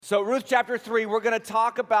So Ruth chapter 3, we're going to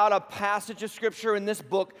talk about a passage of Scripture in this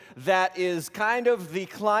book that is kind of the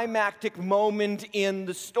climactic moment in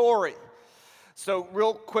the story. So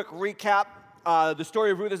real quick recap. The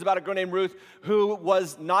story of Ruth is about a girl named Ruth who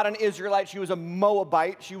was not an Israelite. She was a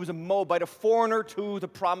Moabite. She was a Moabite, a foreigner to the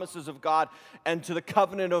promises of God and to the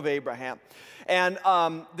covenant of Abraham. And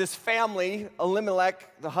this family,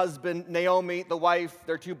 Elimelech, the husband, Naomi, the wife,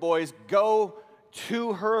 their two boys, go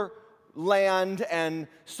to her land and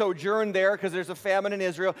sojourn there because there's a famine in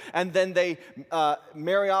Israel, and then they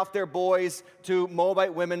marry off their boys to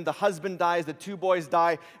Moabite women. The husband dies, the two boys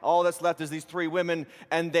die, all that's left is these three women,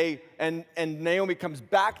 and Naomi comes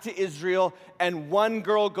back to Israel, and one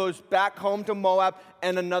girl goes back home to Moab,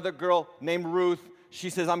 and another girl named Ruth, she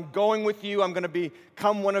says, I'm going with you, I'm going to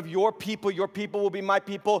become one of your people will be my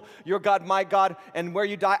people, your God, my God, and where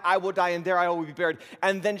you die, I will die, and there I will be buried.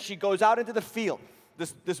 And then she goes out into the field.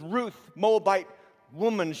 This Ruth, Moabite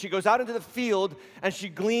woman, she goes out into the field and she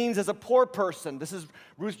gleans as a poor person. This is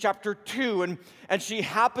Ruth chapter 2, and she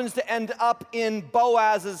happens to end up in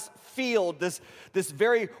Boaz's field, this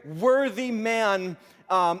very worthy man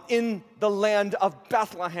in the land of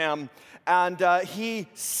Bethlehem. And he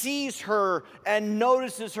sees her and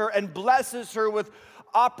notices her and blesses her with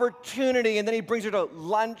opportunity, and then he brings her to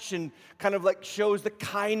lunch and kind of like shows the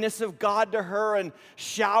kindness of God to her and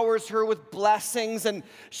showers her with blessings, and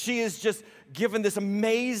she is just given this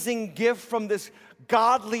amazing gift from this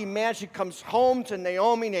godly man. She comes home to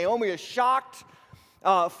Naomi. Naomi is shocked,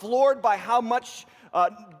 floored by how much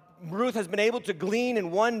Ruth has been able to glean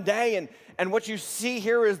in one day, and what you see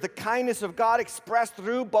here is the kindness of God expressed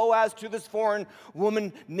through Boaz to this foreign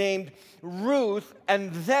woman named Ruth,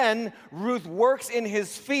 and then Ruth works in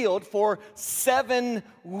his field for 7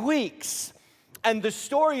 weeks. And the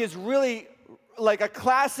story is really like a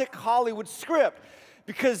classic Hollywood script,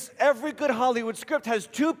 because every good Hollywood script has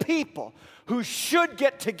two people who should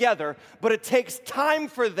get together, but it takes time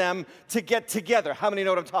for them to get together. How many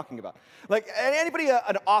know what I'm talking about? Like, anybody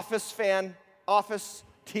an Office fan? Office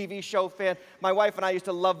TV show fan? My wife and I used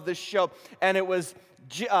to love this show, and it was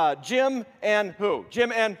Jim and who?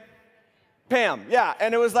 Jim and Pam, yeah,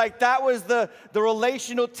 and it was like that was the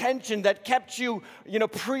relational tension that kept you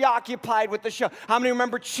preoccupied with the show. How many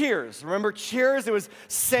remember Cheers? Remember Cheers? It was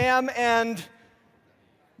Sam and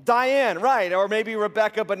Diane, right, or maybe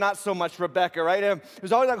Rebecca, but not so much Rebecca, right? It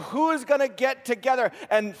was always like, who is going to get together?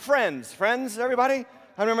 And Friends, everybody?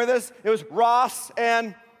 I remember this. It was Ross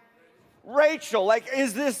and Rachel. Like,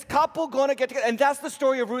 is this couple going to get together? And that's the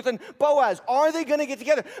story of Ruth and Boaz. Are they going to get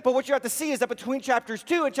together? But what you have to see is that between chapters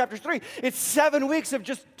 2 and chapters 3, it's 7 weeks of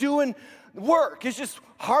just doing work. It's just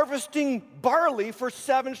harvesting barley for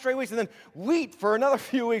 7 straight weeks and then wheat for another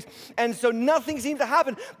few weeks. And so nothing seems to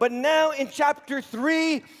happen. But now in chapter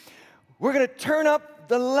 3, we're going to turn up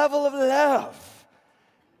the level of love.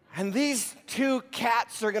 And these two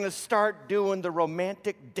cats are going to start doing the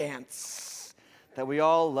romantic dance that we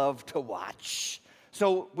all love to watch.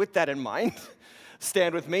 So with that in mind,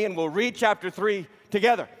 stand with me and we'll read chapter 3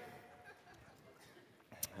 together.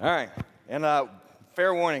 All right. And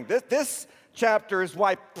fair warning, this chapter is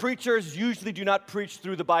why preachers usually do not preach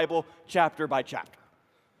through the Bible chapter by chapter.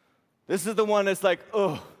 This is the one that's like,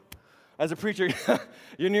 oh, as a preacher,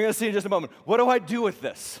 you're going to see in just a moment, what do I do with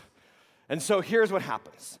this? And so here's what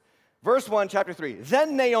happens. Verse 1, chapter 3.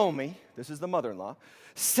 Then Naomi, this is the mother-in-law,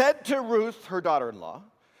 said to Ruth, her daughter-in-law,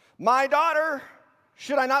 my daughter,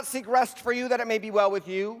 should I not seek rest for you that it may be well with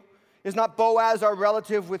you? Is not Boaz our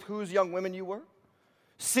relative with whose young women you were?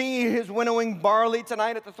 See, he is winnowing barley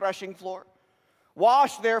tonight at the threshing floor.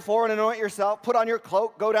 Wash, therefore, and anoint yourself. Put on your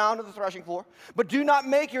cloak, go down to the threshing floor. But do not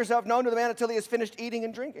make yourself known to the man until he has finished eating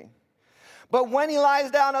and drinking. But when he lies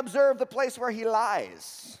down, observe the place where he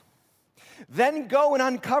lies. Then go and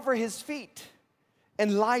uncover his feet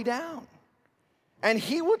and lie down. And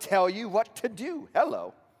he will tell you what to do.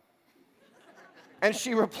 Hello. And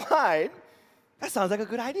she replied, that sounds like a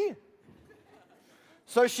good idea.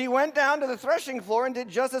 So she went down to the threshing floor and did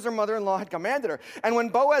just as her mother-in-law had commanded her. And when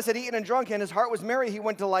Boaz had eaten and drunk and his heart was merry, he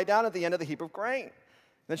went to lie down at the end of the heap of grain.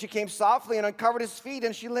 Then she came softly and uncovered his feet,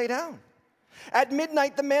 and she lay down. At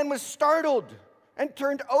midnight the man was startled and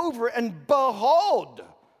turned over, and behold,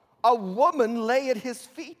 a woman lay at his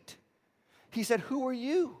feet. He said, who are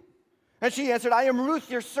you? And she answered, I am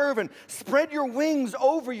Ruth, your servant. Spread your wings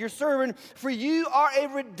over your servant, for you are a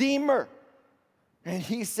redeemer. And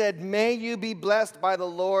he said, may you be blessed by the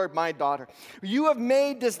Lord, my daughter. You have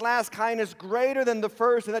made this last kindness greater than the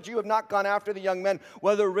first, and that you have not gone after the young men,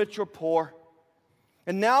 whether rich or poor.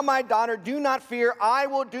 And now, my daughter, do not fear. I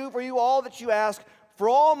will do for you all that you ask, for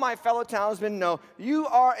all my fellow townsmen know you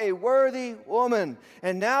are a worthy woman.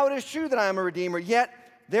 And now it is true that I am a redeemer, yet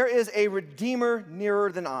there is a redeemer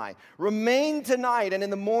nearer than I. Remain tonight, and in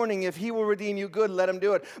the morning, if he will redeem you, good, let him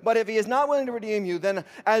do it. But if he is not willing to redeem you, then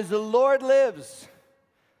as the Lord lives,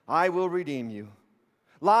 I will redeem you.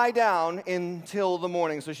 Lie down until the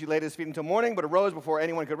morning. So she laid at his feet until morning, but arose before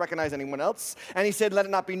anyone could recognize anyone else. And he said, let it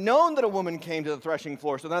not be known that a woman came to the threshing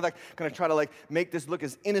floor. So now they're going to try to make this look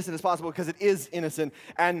as innocent as possible, because it is innocent.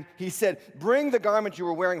 And he said, bring the garment you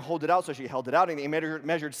were wearing, hold it out. So she held it out, and he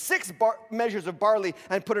measured 6 measures of barley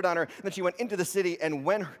and put it on her. And then she went into the city, and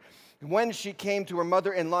when she came to her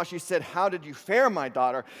mother-in-law, she said, how did you fare, my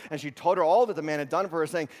daughter? And she told her all that the man had done for her,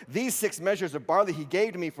 saying, these 6 measures of barley he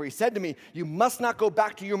gave to me, for he said to me, you must not go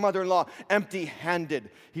back to your mother-in-law empty-handed.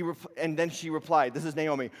 And then she replied, this is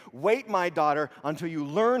Naomi, wait, my daughter, until you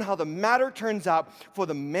learn how the matter turns out, for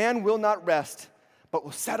the man will not rest, but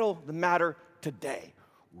will settle the matter today.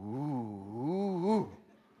 Ooh.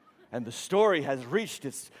 And the story has reached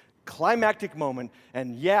its climactic moment,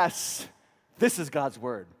 and yes, this is God's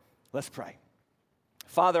word. Let's pray.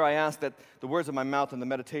 Father, I ask that the words of my mouth and the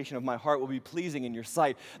meditation of my heart will be pleasing in your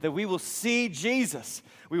sight, that we will see Jesus.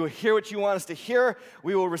 We will hear what you want us to hear.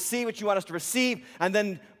 We will receive what you want us to receive. And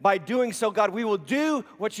then by doing so, God, we will do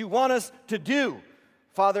what you want us to do.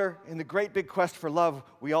 Father, in the great big quest for love,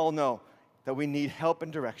 we all know that we need help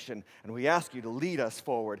and direction. And we ask you to lead us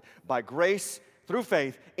forward by grace, through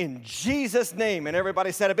faith, in Jesus' name. And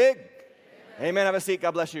everybody said a big amen. Have a seat.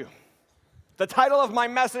 God bless you. The title of my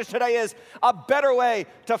message today is A Better Way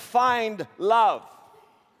to Find Love.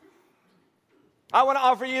 I want to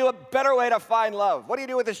offer you a better way to find love. What do you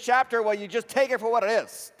do with this chapter? Well, you just take it for what it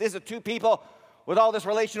is. These are 2 people with all this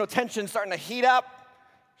relational tension starting to heat up.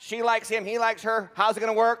 She likes him, he likes her. How's it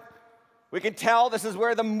going to work? We can tell this is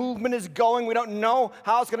where the movement is going. We don't know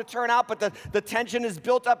how it's going to turn out, but the tension is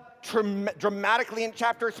built up dramatically in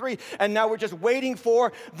chapter 3. And now we're just waiting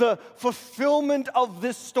for the fulfillment of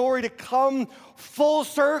this story to come full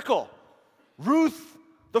circle. Ruth,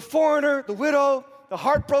 the foreigner, the widow, the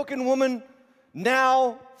heartbroken woman,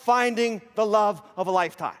 now finding the love of a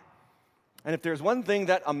lifetime. And if there's one thing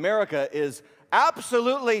that America is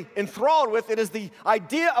absolutely enthralled with, it is the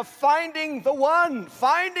idea of finding the one,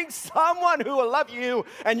 finding someone who will love you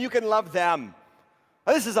and you can love them.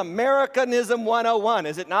 This is Americanism 101,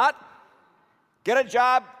 is it not? Get a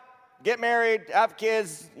job, get married, have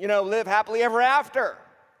kids, live happily ever after.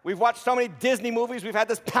 We've watched so many Disney movies, we've had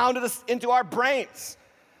this pounded into our brains.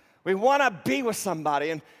 We want to be with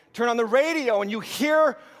somebody, and turn on the radio and you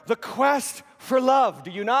hear the quest for love,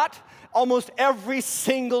 do you not? Almost every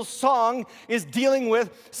single song is dealing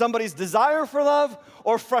with somebody's desire for love,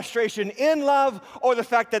 or frustration in love, or the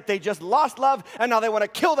fact that they just lost love and now they want to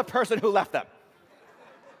kill the person who left them.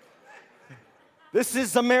 This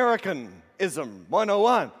is Americanism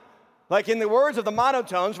 101. Like in the words of the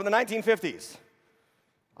Monotones from the 1950s.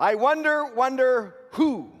 I wonder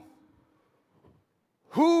who.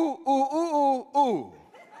 Who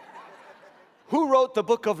wrote the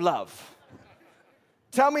book of love?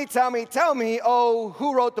 Tell me, oh,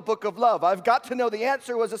 who wrote the book of love? I've got to know the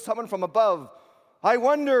answer. Was it someone from above? I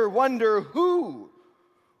wonder who?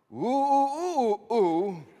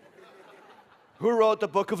 Who wrote the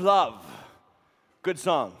book of love? Good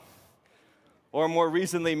song. Or more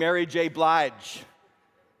recently, Mary J. Blige.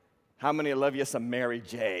 How many love you some Mary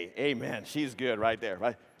J? Amen. She's good right there,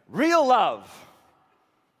 right? Real love.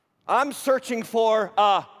 I'm searching for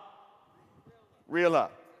a real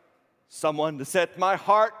love. Someone to set my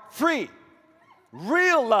heart free.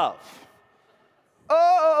 Real love.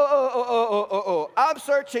 I'm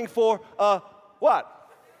searching for what?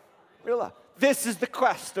 Real love. This is the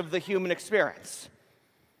quest of the human experience.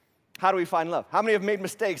 How do we find love? How many have made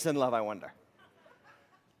mistakes in love, I wonder?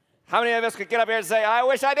 How many of us could get up here and say, I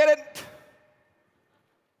wish I didn't?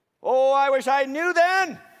 Oh, I wish I knew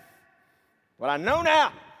then what I know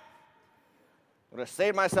now. Would have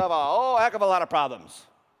saved myself a whole heck of a lot of problems.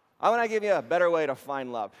 I want to give you a better way to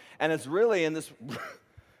find love. And it's really in this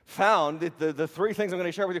found, the 3 things I'm going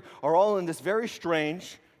to share with you are all in this very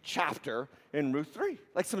strange chapter in Ruth 3.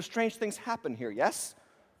 Like some strange things happen here, yes?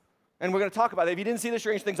 And we're going to talk about it. If you didn't see the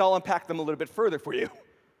strange things, I'll unpack them a little bit further for you.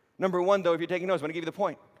 Number 1, though, if you're taking notes, I want to give you the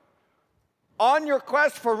point. On your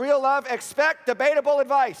quest for real love, expect debatable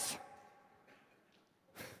advice.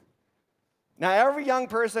 Now, every young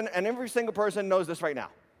person and every single person knows this right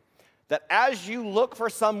now. That as you look for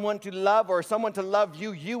someone to love or someone to love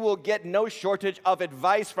you, you will get no shortage of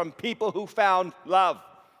advice from people who found love.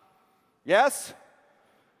 Yes?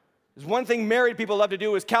 There's one thing married people love to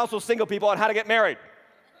do is counsel single people on how to get married.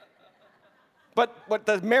 But what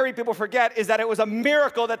the married people forget is that it was a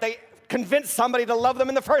miracle that they convinced somebody to love them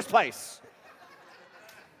in the first place.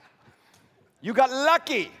 You got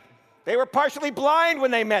lucky. They were partially blind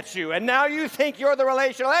when they met you, and now you think you're the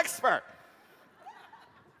relational expert.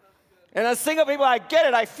 And as single people, I get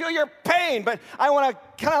it. I feel your pain, but I want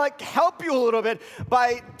to kind of like help you a little bit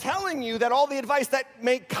by telling you that all the advice that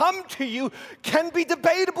may come to you can be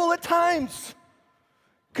debatable at times.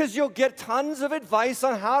 Because you'll get tons of advice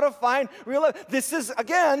on how to find real love. This is,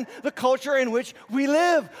 again, the culture in which we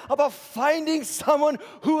live, about finding someone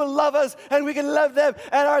who will love us and we can love them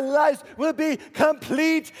and our lives will be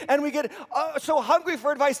complete. And we get so hungry for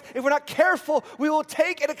advice, if we're not careful, we will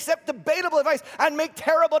take and accept debatable advice and make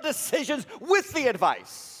terrible decisions with the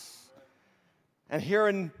advice. And here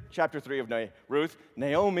in chapter 3 of Ruth,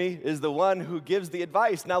 Naomi is the one who gives the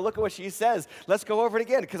advice. Now look at what she says. Let's go over it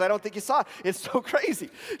again, because I don't think you saw it. It's so crazy.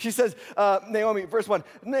 She says, Naomi, verse 1,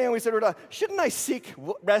 Naomi said, shouldn't I seek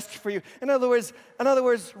rest for you? In other words,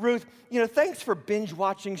 Ruth, thanks for binge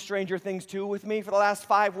watching Stranger Things 2 with me for the last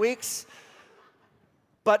 5 weeks.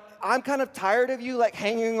 But I'm kind of tired of you like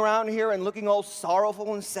hanging around here and looking all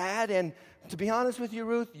sorrowful and sad. And to be honest with you,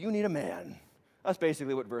 Ruth, you need a man. That's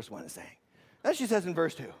basically what verse 1 is saying. Then she says in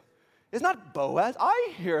verse 2, is not Boaz?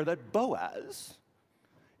 I hear that Boaz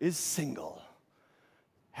is single.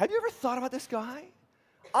 Have you ever thought about this guy?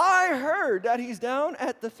 I heard that he's down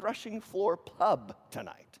at the Threshing Floor pub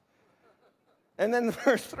tonight. And then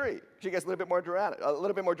verse 3, she gets a little bit more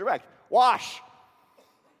direct. Wash.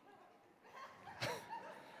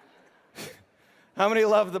 How many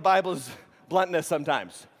love the Bible's bluntness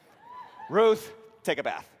sometimes? Ruth, take a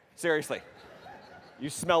bath. Seriously.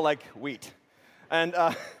 You smell like wheat. And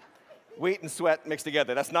wheat and sweat mixed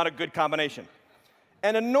together. That's not a good combination.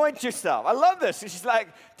 And anoint yourself. I love this. She's like,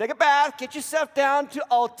 take a bath, get yourself down to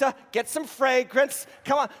Ulta, get some fragrance.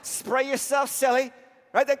 Come on, spray yourself silly.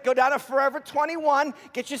 Right? Then go down to Forever 21,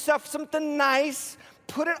 get yourself something nice,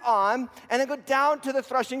 put it on, and then go down to the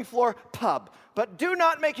Threshing Floor pub. But do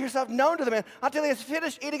not make yourself known to the man until he has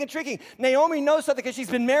finished eating and drinking. Naomi knows something because she's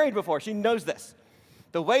been married before. She knows this.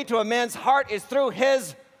 The way to a man's heart is through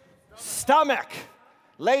his stomach.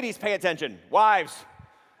 Ladies, pay attention. Wives,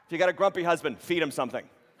 if you got a grumpy husband, feed him something.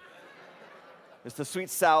 It's the sweet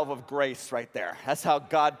salve of grace right there. That's how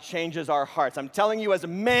God changes our hearts. I'm telling you, as a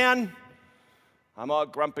man, I'm all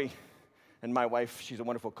grumpy. And my wife, she's a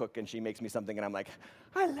wonderful cook, and she makes me something, and I'm like,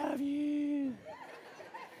 I love you.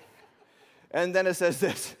 And then it says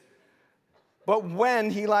this. But when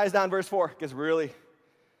he lies down, verse 4, gets really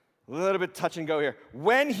a little bit touch and go here.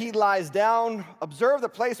 When he lies down, observe the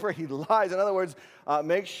place where he lies. In other words,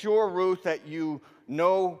 make sure, Ruth, that you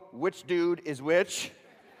know which dude is which.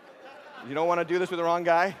 You don't want to do this with the wrong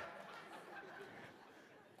guy.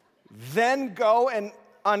 Then go and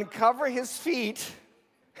uncover his feet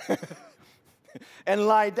and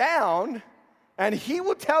lie down, and he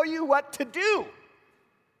will tell you what to do.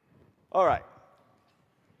 All right.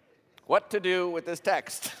 What to do with this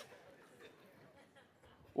text?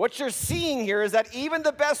 What you're seeing here is that even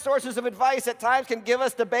the best sources of advice at times can give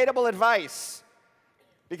us debatable advice.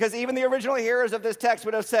 Because even the original hearers of this text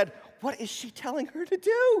would have said, what is she telling her to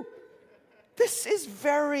do? This is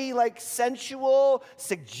very sensual,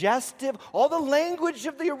 suggestive. All the language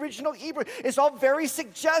of the original Hebrew is all very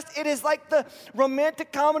suggestive. It is like the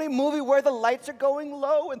romantic comedy movie where the lights are going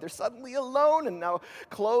low and they're suddenly alone, and now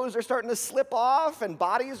clothes are starting to slip off and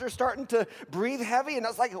bodies are starting to breathe heavy, and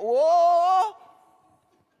it's like, whoa.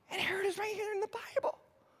 And here it is right here in the Bible.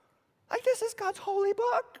 Like, this is God's holy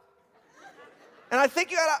book. And I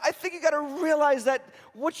think you gotta realize that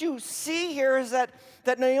what you see here is that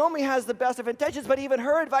Naomi has the best of intentions, but even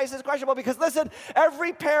her advice is questionable because, listen,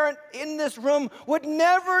 every parent in this room would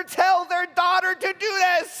never tell their daughter to do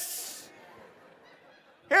this.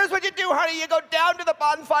 Here's what you do, honey. You go down to the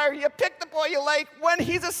bonfire, you pick the boy you like. When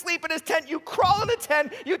he's asleep in his tent, you crawl in the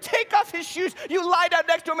tent, you take off his shoes, you lie down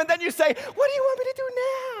next to him, and then you say, what do you want me to do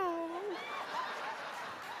now?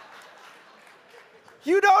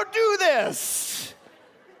 You don't do this.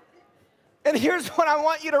 And here's what I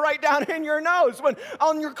want you to write down in your notes. When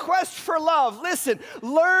on your quest for love, listen,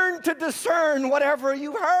 learn to discern whatever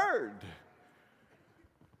you heard.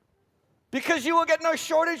 Because you will get no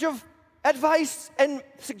shortage of advice and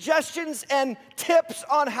suggestions and tips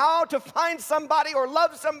on how to find somebody or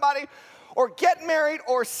love somebody or get married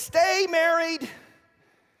or stay married,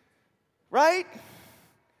 right?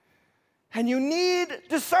 And you need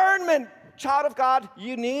discernment. Child of God,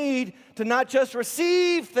 you need to not just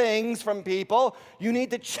receive things from people, you need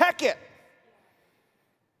to check it.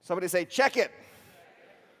 Somebody say, check it.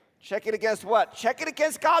 Check it against what? Check it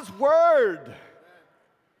against God's word.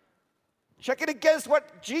 Check it against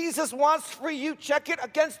what Jesus wants for you. Check it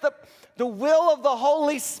against the will of the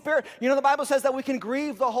Holy Spirit. You know, the Bible says that we can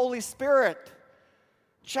grieve the Holy Spirit.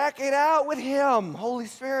 Check it out with him, Holy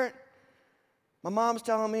Spirit. My mom's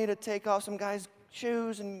telling me to take off some guy's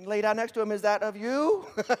shoes and lay down next to him. Is that of you?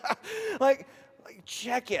 like,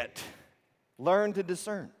 check it. Learn to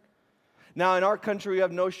discern. Now, in our country, we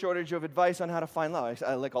have no shortage of advice on how to find love.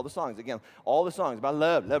 I like all the songs. Again, all the songs about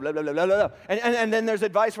love, love, love, love, love, love, love. And then there's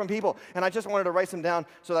advice from people. And I just wanted to write them down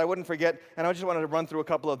so that I wouldn't forget. And I just wanted to run through a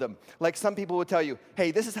couple of them. Like some people would tell you,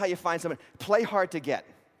 hey, this is how you find someone. Play hard to get.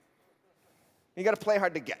 You got to play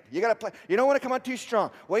hard to get. You got to play. You don't want to come out too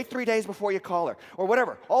strong. Wait 3 days before you call her or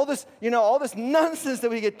whatever. All this, all this nonsense that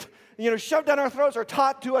we get, shoved down our throats or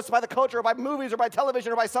taught to us by the culture or by movies or by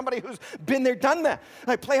television or by somebody who's been there, done that.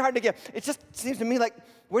 Like play hard to get. It just seems to me like,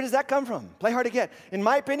 where does that come from? Play hard to get. In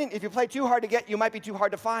my opinion, if you play too hard to get, you might be too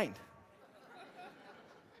hard to find.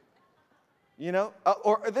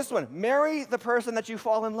 Or this one, marry the person that you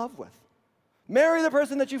fall in love with. Marry the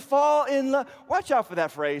person that you fall in love. Watch out for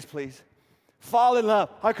that phrase, please. Fall in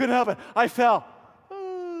love. I couldn't help it. I fell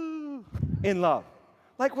in love.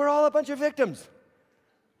 Like we're all a bunch of victims.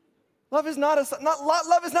 Love is not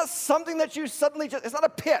something that you suddenly just, it's not a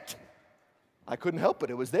pit. I couldn't help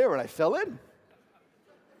it. It was there and I fell in.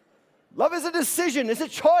 Love is a decision. It's a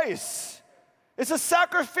choice. It's a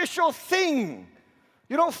sacrificial thing.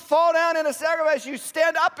 You don't fall down in a sacrifice. You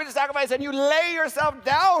stand up in a sacrifice and you lay yourself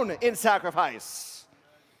down in sacrifice.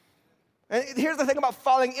 And here's the thing about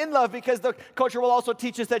falling in love, because the culture will also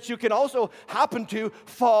teach us that you can also happen to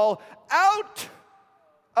fall out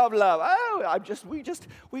of love. Oh, we just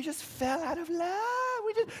fell out of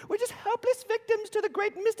love. We're just helpless victims to the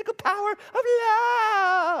great mystical power of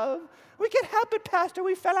love. We can't help it, Pastor.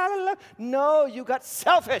 We fell out of love. No, you got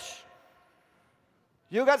selfish.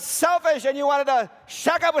 You got selfish and you wanted to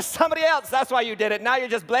shack up with somebody else. That's why you did it. Now you're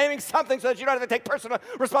just blaming something so that you don't have to take personal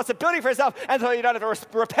responsibility for yourself, and so you don't have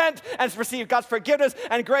to repent and receive God's forgiveness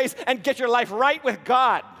and grace and get your life right with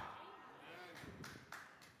God.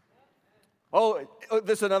 Oh,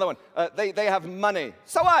 this is another one. They have money.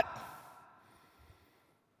 So what?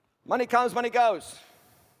 Money comes, money goes.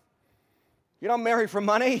 You don't marry for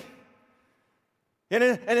money.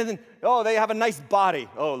 And then, they have a nice body.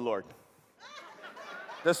 Oh, Lord.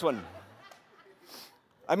 This one.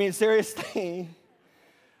 I mean, seriously.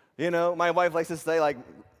 My wife likes to say, like,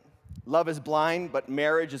 love is blind, but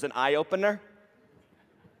marriage is an eye-opener.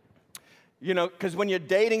 Because when you're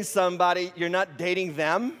dating somebody, you're not dating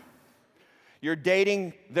them. You're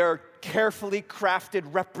dating their carefully crafted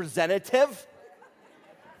representative.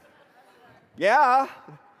 Yeah.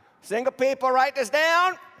 Single people, write this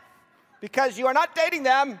down. Because you are not dating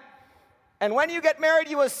them. And when you get married,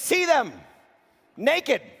 you will see them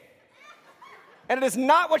naked. And it is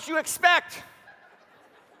not what you expect.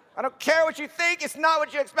 I don't care what you think. It's not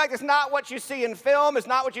what you expect. It's not what you see in film. It's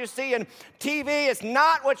not what you see in TV. It's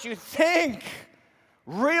not what you think.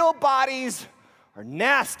 Real bodies are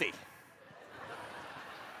nasty.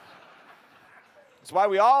 That's why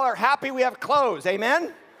we all are happy we have clothes.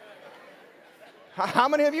 Amen? How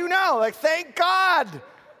many of you know? Like, thank God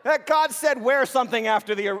that God said wear something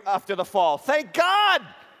after the fall. Thank God.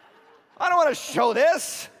 I don't want to show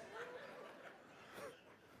this.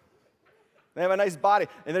 They have a nice body.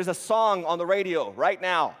 And there's a song on the radio right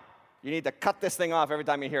now. You need to cut this thing off every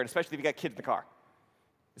time you hear it, especially if you got kids in the car.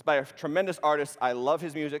 It's by a tremendous artist. I love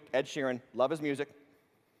his music, Ed Sheeran. Love his music.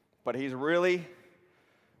 But he's really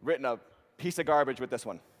written a piece of garbage with this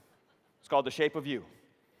one. It's called The Shape of You.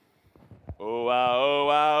 Oh, ah, oh,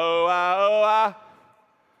 ah, oh, ah, oh, ah.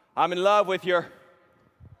 I'm in love with your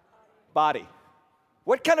body.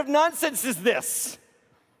 What kind of nonsense is this?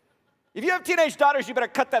 If you have teenage daughters, you better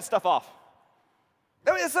cut that stuff off.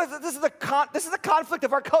 I mean, this is a conflict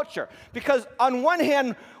of our culture. Because on one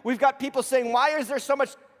hand, we've got people saying, why is there so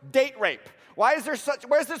much date rape? Where's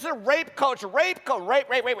this a rape culture? Rape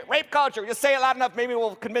culture. Just say it loud enough, maybe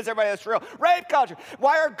we'll convince everybody that's real. Rape culture.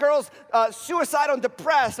 Why are girls suicidal and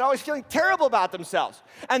depressed and always feeling terrible about themselves?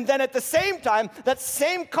 And then at the same time, that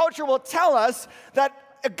same culture will tell us that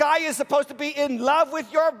a guy is supposed to be in love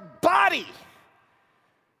with your body.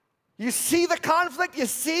 You see the conflict? You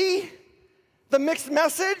see the mixed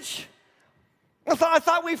message? I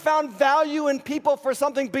thought we found value in people for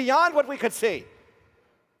something beyond what we could see.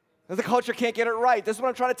 The culture can't get it right. This is what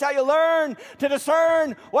I'm trying to tell you. Learn to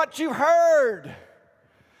discern what you've heard.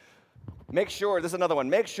 Make sure, this is another one,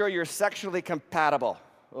 make sure you're sexually compatible.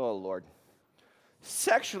 Oh, Lord.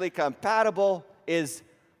 Sexually compatible is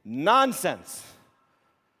nonsense.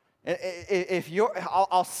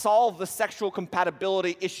 I'll solve the sexual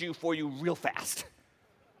compatibility issue for you real fast.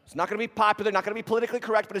 It's not going to be popular, not going to be politically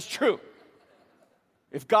correct, but it's true.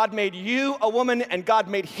 If God made you a woman and God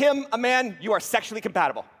made him a man, you are sexually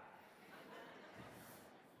compatible.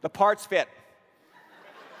 The parts fit.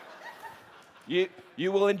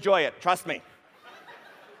 You will enjoy it, trust me.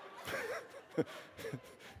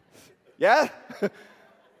 Yeah?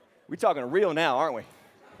 We're talking real now, aren't we?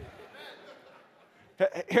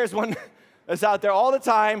 Here's one that's out there all the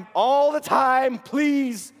time,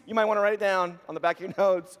 please. You might want to write it down on the back of your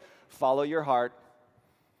notes. Follow your heart.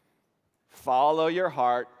 Follow your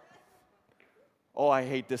heart. Oh, I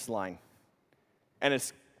hate this line. And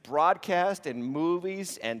it's broadcast in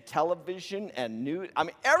movies and television and news. I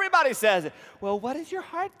mean, everybody says it. Well, what does your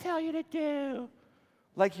heart tell you to do?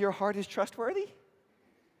 Like your heart is trustworthy?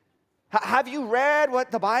 Have you read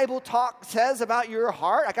what the Bible says about your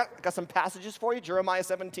heart? I got some passages for you. Jeremiah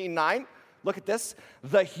 17:9. Look at this.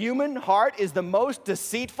 The human heart is the most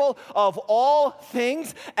deceitful of all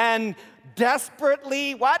things and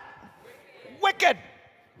desperately what? Wicked.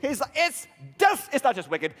 It's not just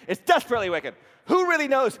wicked, it's desperately wicked. Who really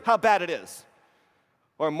knows how bad it is?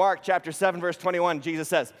 Or Mark chapter 7, verse 21, Jesus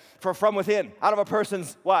says, for from within, out of a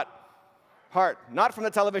person's what? Heart. Not from the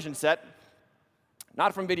television set,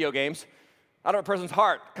 not from video games, out of a person's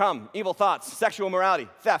heart come evil thoughts, sexual immorality,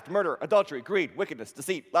 theft, murder, adultery, greed, wickedness,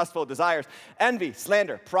 deceit, lustful desires, envy,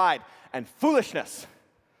 slander, pride, and foolishness.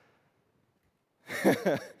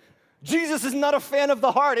 Jesus is not a fan of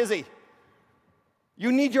the heart, is he?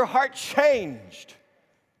 You need your heart changed.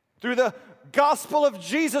 Through the gospel of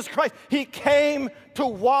Jesus Christ, he came to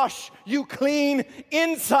wash you clean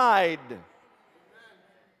inside.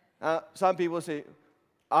 Some people say,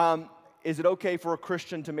 is it okay for a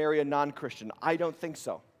Christian to marry a non-Christian? I don't think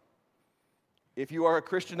so. If you are a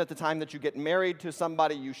Christian at the time that you get married to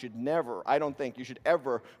somebody, I don't think you should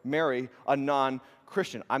ever marry a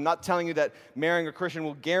non-Christian. I'm not telling you that marrying a Christian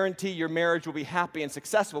will guarantee your marriage will be happy and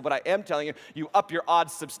successful, but I am telling you, you up your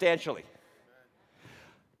odds substantially.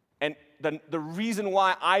 And the reason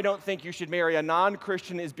why I don't think you should marry a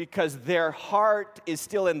non-Christian is because their heart is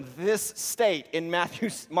still in this state in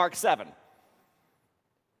Mark 7.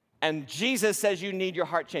 And Jesus says you need your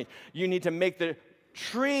heart changed. You need to make the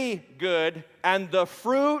tree good, and the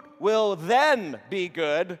fruit will then be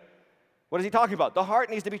good. What is he talking about? The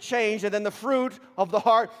heart needs to be changed, and then the fruit of the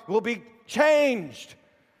heart will be changed.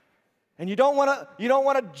 And you don't want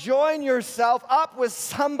to join yourself up with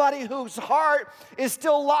somebody whose heart is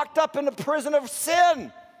still locked up in the prison of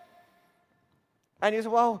sin. And you say,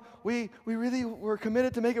 well, we really were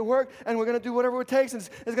committed to make it work, and we're going to do whatever it takes, and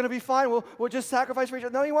it's going to be fine. We'll just sacrifice for each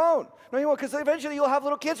other. No, you won't. No, you won't, because eventually you'll have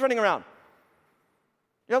little kids running around.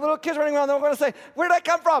 You have little kids running around, they're going to say, where did I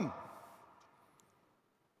come from?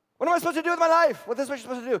 What am I supposed to do with my life? What is what you're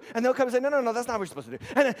supposed to do? And they'll come and say, no, that's not what you're supposed to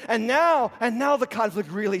do. And now the conflict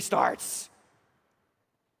really starts.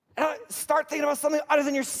 Start thinking about something other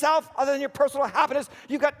than yourself, other than your personal happiness.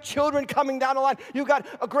 You've got children coming down the line. You've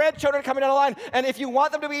got grandchildren coming down the line. And if you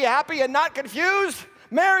want them to be happy and not confused,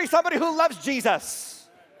 marry somebody who loves Jesus.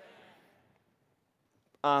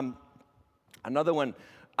 Another one,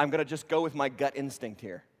 I'm going to just go with my gut instinct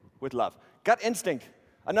here with love. Gut instinct.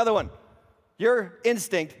 Another one. Your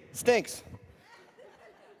instinct stinks.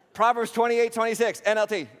 Proverbs 28:26,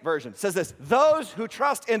 NLT version, says this. Those who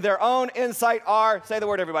trust in their own insight are, say the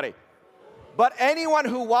word, everybody. But anyone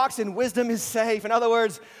who walks in wisdom is safe. In other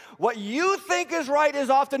words, what you think is right is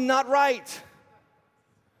often not right.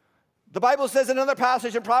 The Bible says in another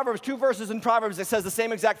passage in Proverbs, 2 verses in Proverbs, it says the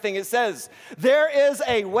same exact thing. It says, there is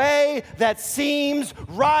a way that seems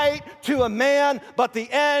right to a man, but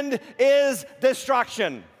the end is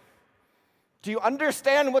destruction. Do you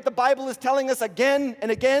understand what the Bible is telling us again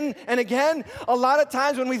and again and again? A lot of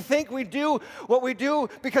times when we think we do what we do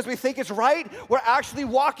because we think it's right, we're actually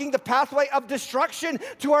walking the pathway of destruction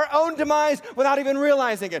to our own demise without even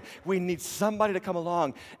realizing it. We need somebody to come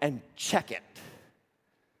along and check it.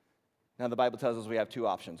 Now, the Bible tells us we have two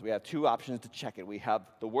options. We have two options to check it. We have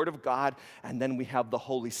the Word of God, and then we have the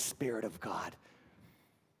Holy Spirit of God.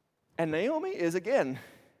 And Naomi is, again,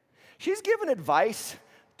 she's given advice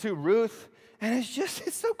to Ruth, and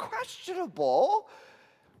it's so questionable.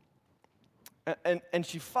 And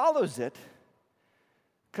she follows it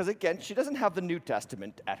because, again, she doesn't have the New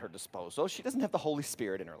Testament at her disposal. She doesn't have the Holy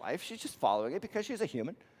Spirit in her life. She's just following it because she's a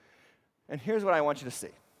human. And here's what I want you to see.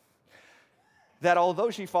 That although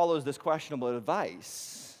she follows this questionable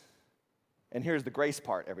advice, and here's the grace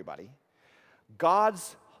part, everybody,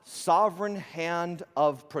 God's sovereign hand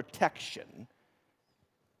of protection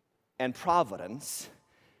and providence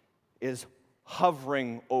is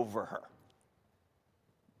hovering over her.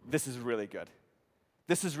 This is really good.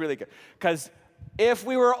 This is really good. Because if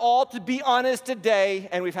we were all to be honest today,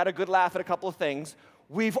 and we've had a good laugh at a couple of things,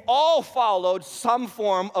 we've all followed some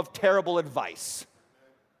form of terrible advice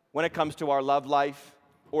when it comes to our love life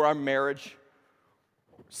or our marriage,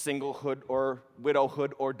 singlehood or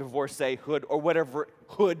widowhood or divorceehood or whatever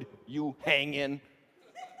hood you hang in.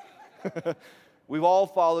 We've all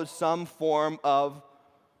followed some form of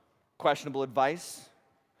questionable advice.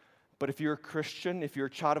 But if you're a Christian, if you're a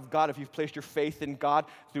child of God, if you've placed your faith in God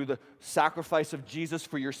through the sacrifice of Jesus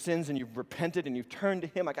for your sins and you've repented and you've turned to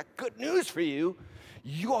Him, I got good news for you.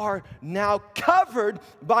 You are now covered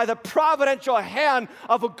by the providential hand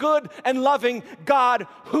of a good and loving God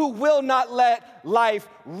who will not let life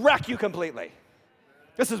wreck you completely.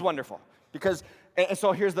 This is wonderful because, and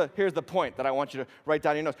so here's the point that I want you to write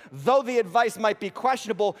down in your notes. Though the advice might be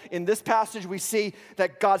questionable, in this passage we see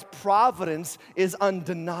that God's providence is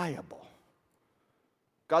undeniable.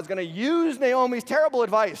 God's going to use Naomi's terrible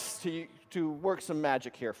advice to work some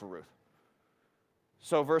magic here for Ruth.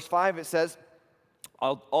 So verse 5, it says,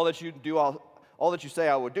 all that you do, all that you say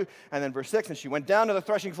I will do. And then verse 6, and she went down to the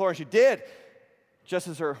threshing floor, and she did just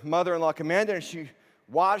as her mother-in-law commanded, and she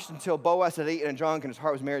watched until Boaz had eaten and drunk, and his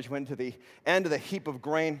heart was merry. She went to the end of the heap of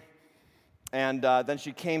grain, and then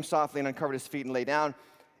she came softly and uncovered his feet and lay down.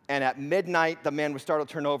 And at midnight, the man was startled,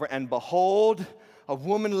 turned over, and behold, a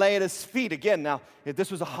woman lay at his feet. Again, now, if this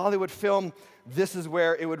was a Hollywood film, this is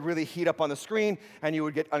where it would really heat up on the screen, and you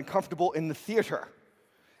would get uncomfortable in the theater.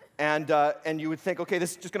 And you would think, okay,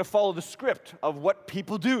 this is just going to follow the script of what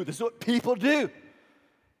people do. This is what people do.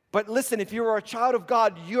 But listen, if you are a child of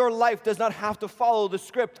God, your life does not have to follow the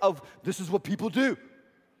script of this is what people do.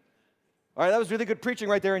 All right, that was really good preaching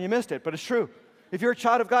right there, and you missed it, but it's true. If you're a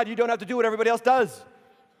child of God, you don't have to do what everybody else does.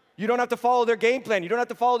 You don't have to follow their game plan. You don't have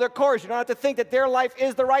to follow their course. You don't have to think that their life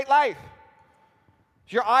is the right life.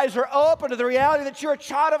 If your eyes are open to the reality that you're a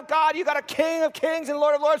child of God, you got a King of Kings and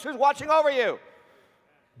Lord of Lords who's watching over you.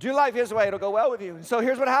 Do life His way. It'll go well with you. And so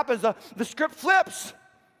here's what happens. The script flips.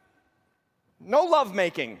 No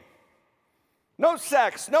lovemaking. No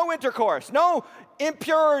sex. No intercourse. No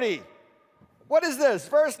impurity. What is this?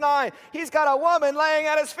 Verse 9. He's got a woman laying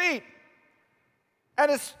at his feet.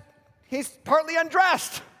 And he's partly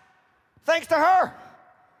undressed. Thanks to her.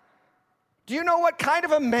 Do you know what kind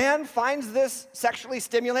of a man finds this sexually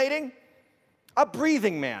stimulating? A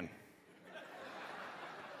breathing man.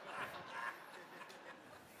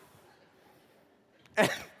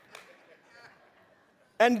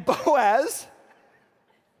 And Boaz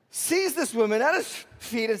sees this woman at his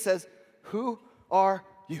feet and says, "Who are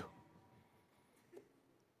you?"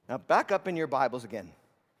 Now back up in your Bibles again.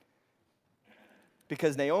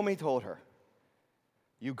 Because Naomi told her,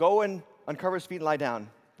 "You go and uncover his feet and lie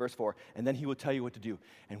down," verse 4, and then he will tell you what to do.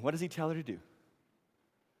 And what does he tell her to do?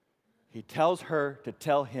 He tells her to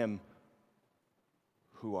tell him,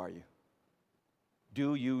 "Who are you?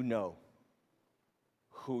 Do you know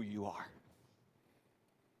who you are?"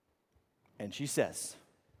 And she says,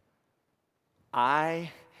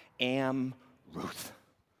 "I am Ruth,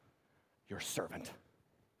 your servant.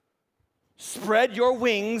 Spread your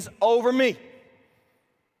wings over me."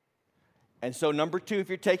 And so number 2, if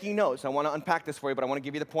you're taking notes, I want to unpack this for you, but I want to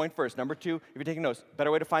give you the point first. Number 2, if you're taking notes, better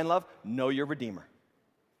way to find love, know your Redeemer.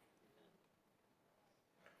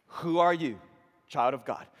 Who are you? Child of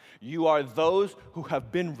God. You are those who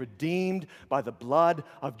have been redeemed by the blood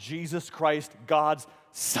of Jesus Christ, God's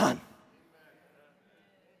Son.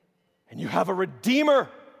 And you have a Redeemer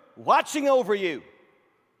watching over you.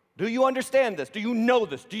 Do you understand this? Do you know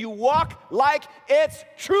this? Do you walk like it's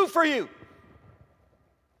true for you?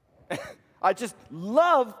 I just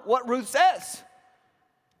love what Ruth says.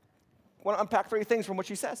 I want to unpack 3 things from what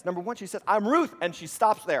she says. Number 1, she says, "I'm Ruth," and she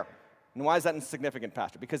stops there. And why is that insignificant,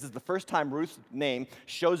 Pastor? Because it's the first time Ruth's name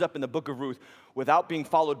shows up in the book of Ruth without being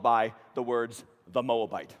followed by the words, "the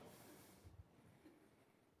Moabite."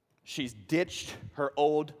 She's ditched her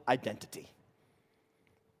old identity.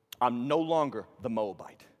 I'm no longer the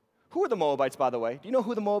Moabite. Who are the Moabites, by the way? Do you know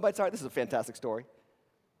who the Moabites are? This is a fantastic story.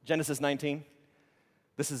 Genesis 19.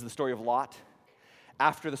 This is the story of Lot.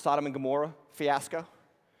 After the Sodom and Gomorrah fiasco,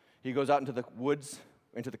 he goes out into the woods,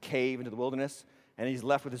 into the cave, into the wilderness, and he's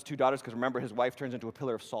left with his 2 daughters, because remember, his wife turns into a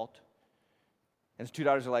pillar of salt. And his 2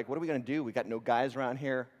 daughters are like, "What are we going to do? We got no guys around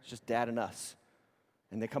here. It's just Dad and us."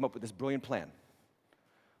 And they come up with this brilliant plan.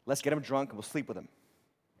 Let's get him drunk, and we'll sleep with him,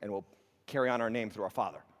 and we'll carry on our name through our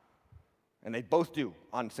father. And they both do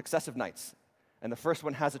on successive nights. And the first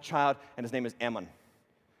one has a child, and his name is Ammon.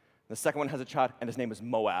 The second one has a child, and his name is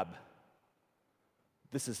Moab.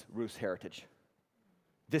 This is Ruth's heritage.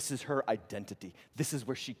 This is her identity. This is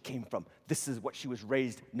where she came from. This is what she was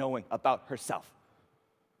raised knowing about herself.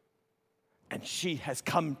 And she has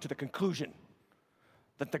come to the conclusion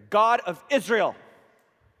that the God of Israel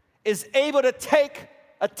is able to take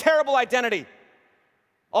a terrible identity,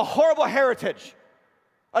 a horrible heritage,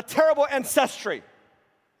 a terrible ancestry,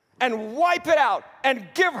 and wipe it out and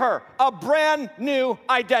give her a brand new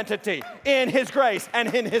identity in his grace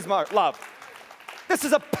and in his love. This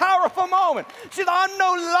is a powerful moment. She said, I'm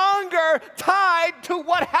no longer tied to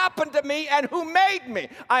what happened to me and who made me.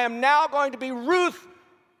 I am now going to be Ruth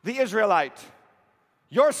the Israelite,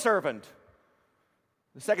 your servant.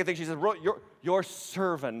 The second thing she says, your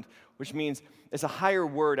servant, which means it's a higher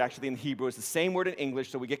word actually in Hebrew. It's the same word in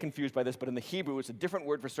English, so we get confused by this, but in the Hebrew, it's a different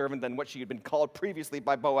word for servant than what she had been called previously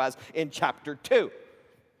by Boaz in chapter 2.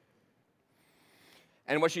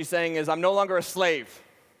 And what she's saying is, I'm no longer a slave.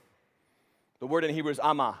 The word in Hebrew is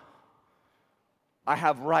amah. I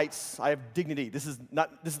have rights, I have dignity. This is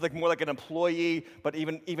like more like an employee, but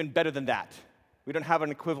even better than that. We don't have an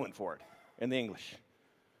equivalent for it in the English.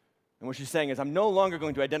 And what she's saying is, I'm no longer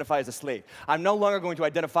going to identify as a slave. I'm no longer going to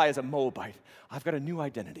identify as a Moabite. I've got a new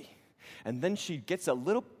identity. And then she gets a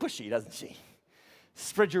little pushy, doesn't she?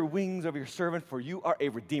 Spread your wings over your servant, for you are a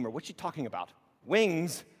redeemer. What's she talking about?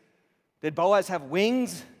 Wings? Did Boaz have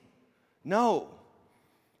wings? No.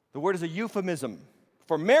 The word is a euphemism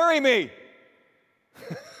for marry me.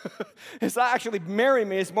 It's not actually marry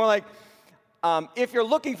me. It's more like, if you're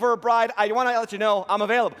looking for a bride, I want to let you know I'm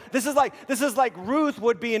available. This is like Ruth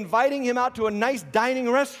would be inviting him out to a nice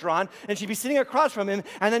dining restaurant, and she'd be sitting across from him,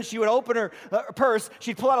 and then she would open her purse,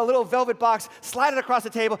 she'd pull out a little velvet box, slide it across the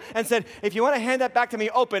table, and said, if you want to hand that back to me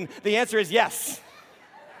open, the answer is yes.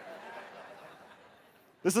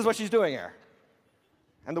 This is what she's doing here.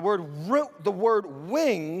 And the word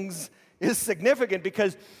wings is significant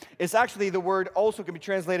because it's actually the word also can be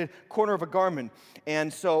translated corner of a garment.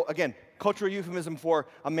 And so, again, cultural euphemism for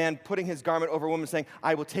a man putting his garment over a woman saying,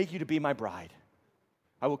 I will take you to be my bride.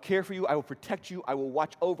 I will care for you. I will protect you. I will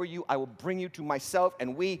watch over you. I will bring you to myself,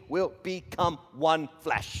 and we will become one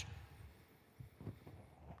flesh.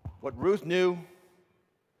 What Ruth knew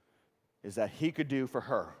is that he could do for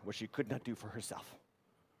her what she could not do for herself.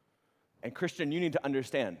 And Christian, you need to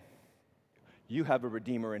understand, you have a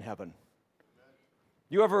Redeemer in heaven.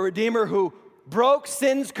 You have a Redeemer who broke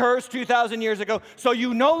sin's curse 2,000 years ago, so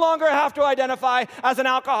you no longer have to identify as an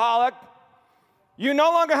alcoholic. You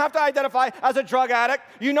no longer have to identify as a drug addict.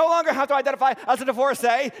 You no longer have to identify as a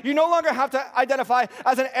divorcee. You no longer have to identify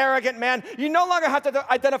as an arrogant man. You no longer have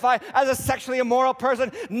to identify as a sexually immoral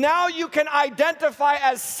person. Now you can identify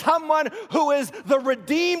as someone who is the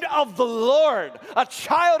redeemed of the Lord, a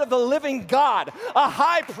child of the living God, a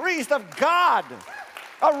high priest of God,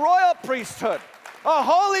 a royal priesthood, a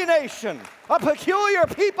holy nation, a peculiar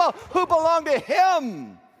people who belong to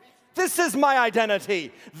Him. This is my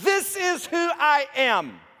identity. This is who I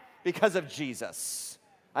am because of Jesus.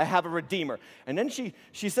 I have a Redeemer. And then she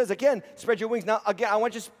says again, spread your wings. Now, again, I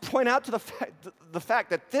want to just point out to the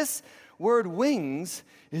fact that this word wings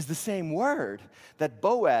is the same word that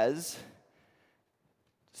Boaz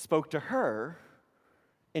spoke to her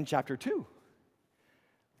in chapter 2.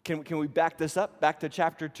 Can we back this up, back to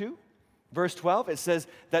chapter 2? Verse 12, it says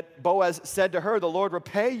that Boaz said to her, the Lord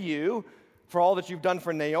repay you for all that you've done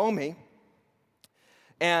for Naomi,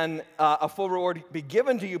 and a full reward be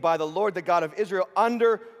given to you by the Lord, the God of Israel,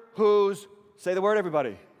 under whose, say the word,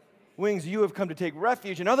 everybody, wings you have come to take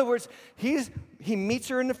refuge. In other words, he meets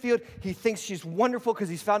her in the field. He thinks she's wonderful because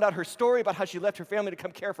he's found out her story about how she left her family to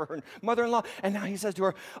come care for her mother-in-law, and now he says to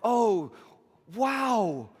her, oh,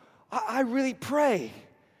 wow, I really pray,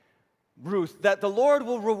 Ruth, that the Lord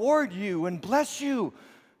will reward you and bless you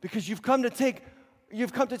because you've come to take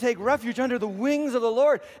refuge under the wings of the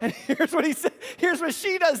Lord. And here's what he said. Here's what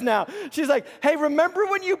she does now. She's like, hey, remember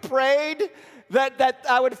when you prayed that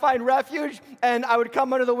I would find refuge and I would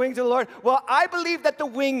come under the wings of the Lord? Well, I believe that the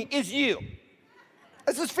wing is you.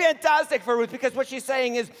 This is fantastic for Ruth because what she's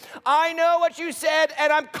saying is, I know what you said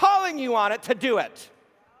and I'm calling you on it to do it.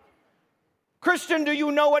 Christian, do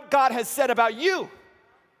you know what God has said about you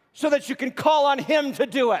so that you can call on Him to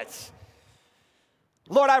do it?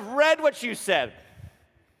 Lord, I've read what you said.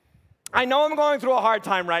 I know I'm going through a hard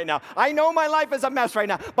time right now. I know my life is a mess right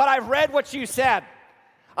now, but I've read what you said.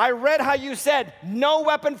 I read how you said, no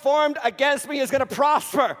weapon formed against me is going to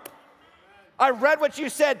prosper. I read what you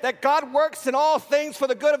said, that God works in all things for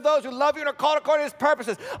the good of those who love you and are called according to His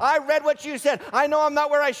purposes. I read what you said. I know I'm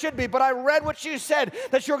not where I should be, but I read what you said,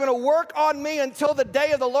 that you're going to work on me until the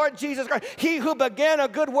day of the Lord Jesus Christ. He who began a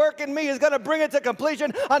good work in me is going to bring it to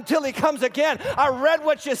completion until He comes again. I read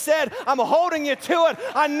what you said. I'm holding you to it.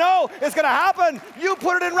 I know it's going to happen. You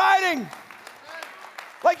put it in writing.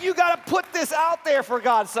 Like, you got to put this out there for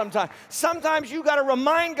God sometimes. Sometimes you got to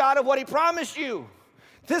remind God of what he promised you.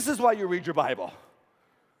 This is why you read your Bible.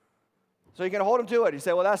 So you can hold him to it. You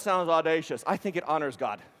say, well, that sounds audacious. I think it honors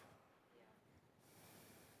God.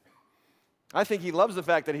 I think he loves the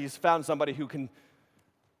fact that he's found somebody who can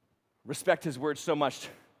respect his word so much,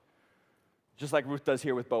 just like Ruth does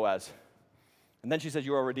here with Boaz. And then she says,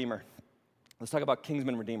 you are a redeemer. Let's talk about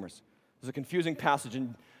kinsmen redeemers. There's a confusing passage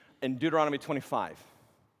in Deuteronomy 25.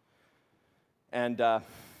 And I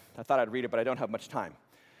thought I'd read it, but I don't have much time.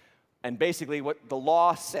 And basically what the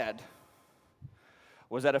law said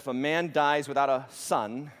was that if a man dies without a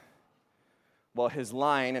son, well, his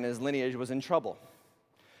line and his lineage was in trouble.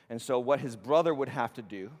 And so what his brother would have to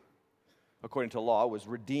do, according to law, was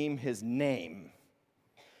redeem his name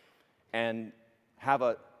and have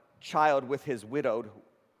a child with his widow,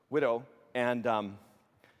 and then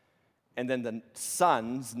the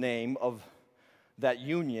son's name of that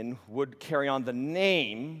union would carry on the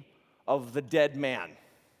name of the dead man.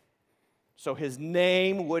 So his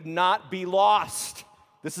name would not be lost.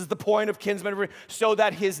 This is the point of kinsman, so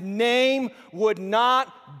that his name would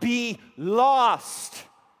not be lost.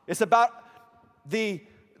 It's about the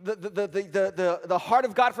heart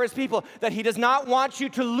of God for his people, that he does not want you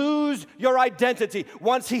to lose your identity.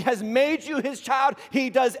 Once he has made you his child,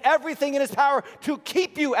 he does everything in his power to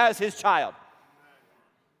keep you as his child,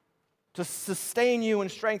 to sustain you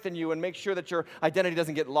and strengthen you and make sure that your identity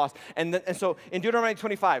doesn't get lost. And so in Deuteronomy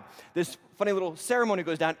 25, this funny little ceremony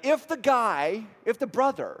goes down. If the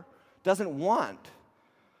brother doesn't want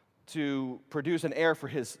to produce an heir for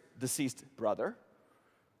his deceased brother,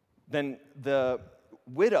 then the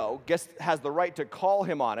widow has the right to call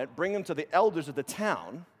him on it, bring him to the elders of the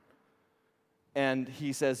town, and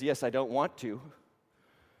he says, yes, I don't want to.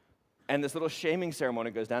 And this little shaming ceremony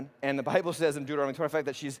goes down. And the Bible says in Deuteronomy 25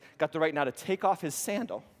 that she's got the right now to take off his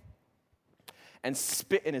sandal and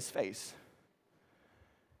spit in his face.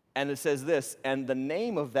 And it says this, and the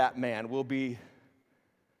name of that man will be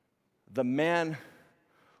the man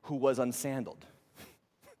who was unsandaled.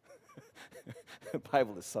 The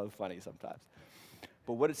Bible is so funny sometimes.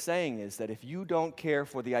 But what it's saying is that if you don't care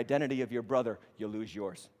for the identity of your brother, you'll lose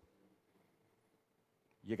yours.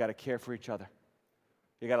 You got to care for each other.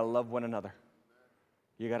 You got to love one another.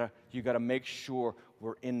 You got to make sure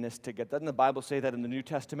we're in this together. Doesn't the Bible say that in the New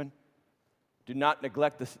Testament? Do not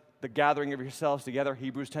neglect the gathering of yourselves together,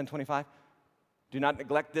 Hebrews 10:25. Do not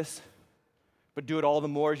neglect this, but do it all the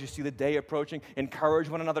more as you see the day approaching. Encourage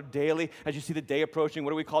one another daily as you see the day approaching.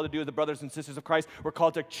 What are we called to do as the brothers and sisters of Christ? We're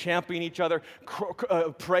called to champion each other,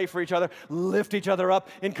 pray for each other, lift each other up,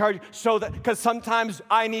 encourage, so that, because sometimes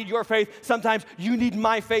I need your faith, sometimes you need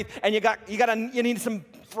my faith, and you need some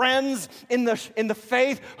friends in the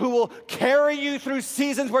faith who will carry you through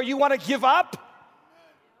seasons where you want to give up.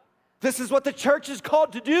 This is what the church is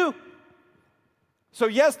called to do. So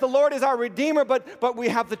yes, the Lord is our Redeemer, but we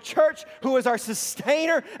have the church who is our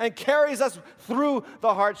sustainer and carries us through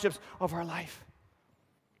the hardships of our life.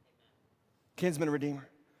 Kinsman Redeemer.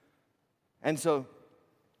 And so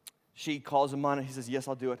she calls him on and he says, yes,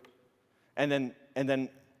 I'll do it. And then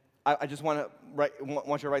I just want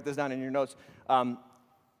you to write this down in your notes.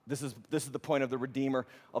 This is the point of the Redeemer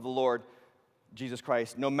of the Lord, Jesus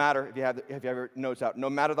Christ. No matter, if you have your notes out, no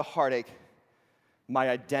matter the heartache, my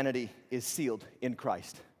identity is sealed in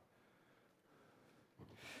Christ.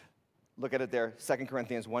 Look at it there, 2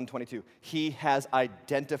 Corinthians 1:22. He has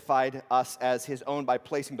identified us as his own by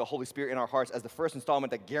placing the Holy Spirit in our hearts as the first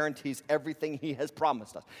installment that guarantees everything he has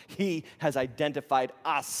promised us. He has identified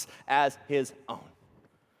us as his own.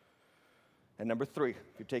 And number 3, if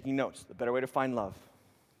you're taking notes, the better way to find love,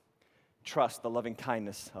 trust the loving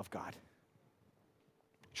kindness of God.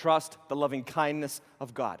 Trust the loving kindness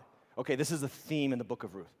of God. Okay, this is a theme in the book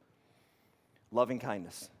of Ruth. Loving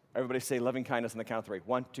kindness. Everybody say loving kindness on the count of 3.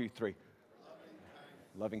 1, 2, 3.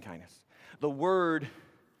 Loving kindness. The word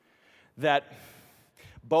that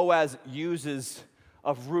Boaz uses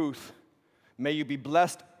of Ruth, may you be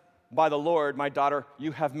blessed by the Lord, my daughter,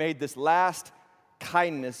 you have made this last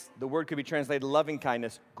kindness, the word could be translated loving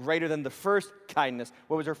kindness, greater than the first kindness.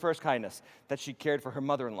 What was her first kindness? That she cared for her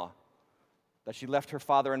mother-in-law. That she left her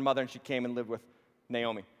father and mother and she came and lived with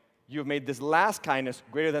Naomi. You have made this last kindness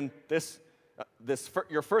greater than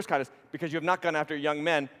your first kindness, because you have not gone after young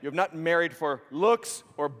men. You have not married for looks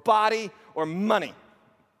or body or money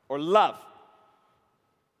or love.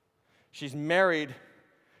 She's married.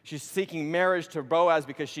 She's seeking marriage to Boaz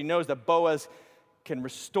because she knows that Boaz can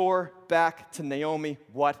restore back to Naomi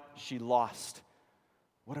what she lost.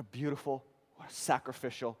 What a beautiful, what a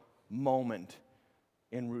sacrificial moment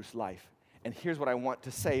in Ruth's life. And here's what I want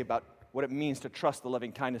to say about what it means to trust the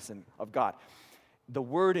loving kindness of God. The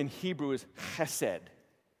word in Hebrew is chesed,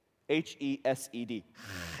 H-E-S-E-D,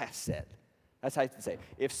 chesed. That's how you say it.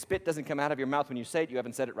 If spit doesn't come out of your mouth when you say it, you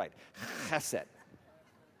haven't said it right. Chesed.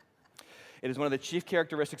 It is one of the chief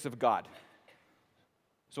characteristics of God.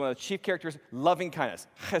 It's one of the chief characteristics, loving kindness.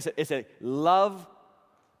 Chesed. It's a love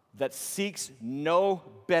that seeks no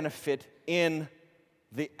benefit in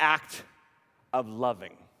the act of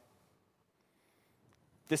loving.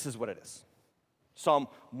 This is what it is. Psalm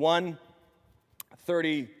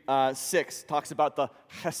 136 talks about the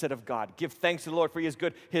chesed of God. Give thanks to the Lord, for he is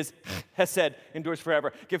good. His chesed endures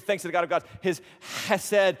forever. Give thanks to the God of gods. His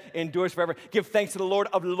chesed endures forever. Give thanks to the Lord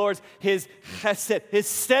of the lords. His chesed, his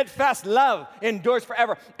steadfast love endures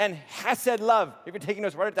forever. And chesed love, if you're taking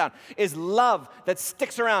notes, write it down, is love that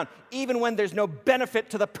sticks around even when there's no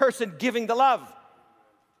benefit to the person giving the love.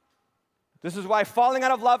 This is why falling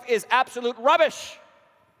out of love is absolute rubbish.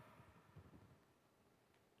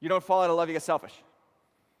 You don't fall out of love, you get selfish.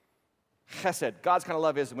 Chesed, God's kind of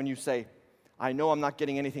love is when you say, I know I'm not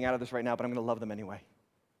getting anything out of this right now, but I'm going to love them anyway.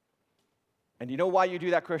 And do you know why you do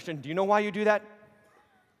that, Christian? Do you know why you do that?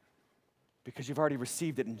 Because you've already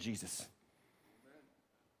received it in Jesus.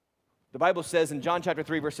 The Bible says in John chapter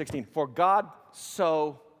 3, verse 16, for God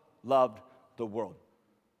so loved the world.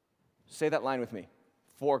 Say that line with me.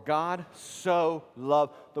 For God so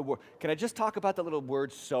loved the world. Can I just talk about the little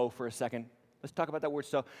word so for a second? Let's talk about that word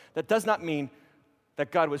so. That does not mean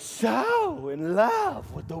that God was so in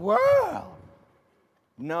love with the world.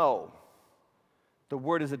 No. The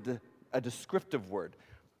word is a descriptive word.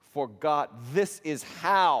 For God, this is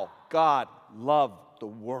how God loved the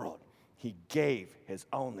world. He gave his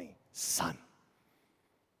only Son.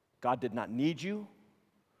 God did not need you.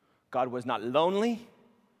 God was not lonely.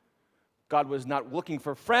 God was not looking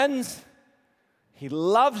for friends. He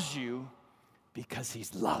loves you because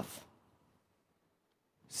he's love.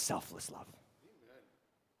 Selfless love. Amen.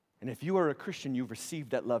 And if you are a Christian, you've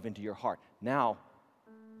received that love into your heart. Now,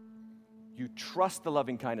 you trust the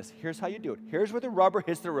loving kindness. Here's how you do it. Here's where the rubber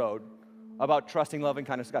hits the road about trusting loving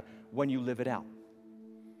kindness of God. When you live it out.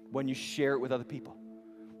 When you share it with other people.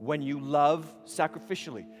 When you love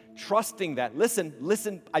sacrificially. Trusting that.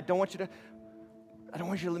 Listen, I don't want you to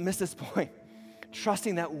miss this point.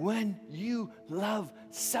 Trusting that when you love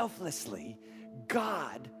selflessly,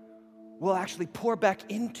 God will actually pour back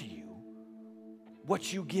into you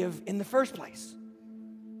what you give in the first place.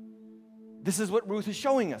 This is what Ruth is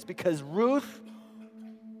showing us, because Ruth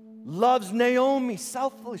loves Naomi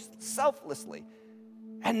selflessly.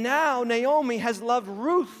 And now Naomi has loved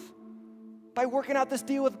Ruth by working out this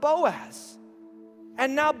deal with Boaz.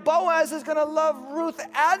 And now Boaz is going to love Ruth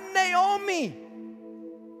and Naomi.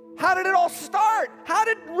 How did it all start? How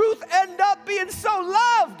did Ruth end up being so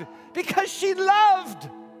loved? Because she loved.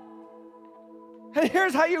 And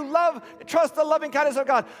here's how you trust the loving kindness of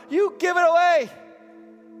God. You give it away.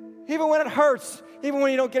 Even when it hurts. Even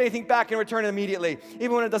when you don't get anything back in return immediately.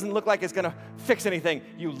 Even when it doesn't look like it's going to fix anything.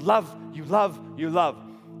 You love, you love, you love.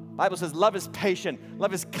 The Bible says love is patient.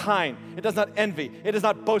 Love is kind. It does not envy. It is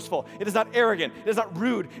not boastful. It is not arrogant. It is not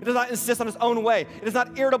rude. It does not insist on its own way. It is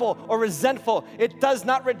not irritable or resentful. It does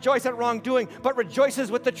not rejoice at wrongdoing, but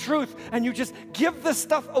rejoices with the truth. And you just give this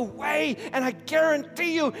stuff away, and I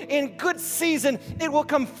guarantee you, in good season, it will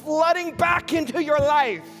come flooding back into your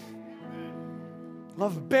life.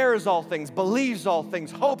 Love bears all things, believes all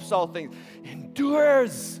things, hopes all things,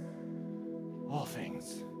 endures all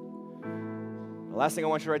things. The last thing I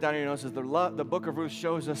want you to write down in your notes is the book of Ruth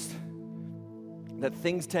shows us that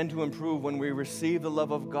things tend to improve when we receive the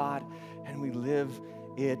love of God and we live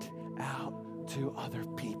it out to other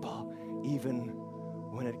people, even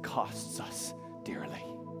when it costs us dearly.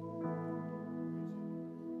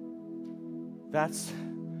 That's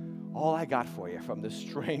all I got for you from this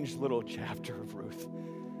strange little chapter of Ruth.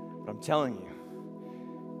 But I'm telling you,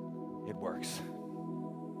 it works.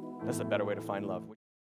 That's a better way to find love.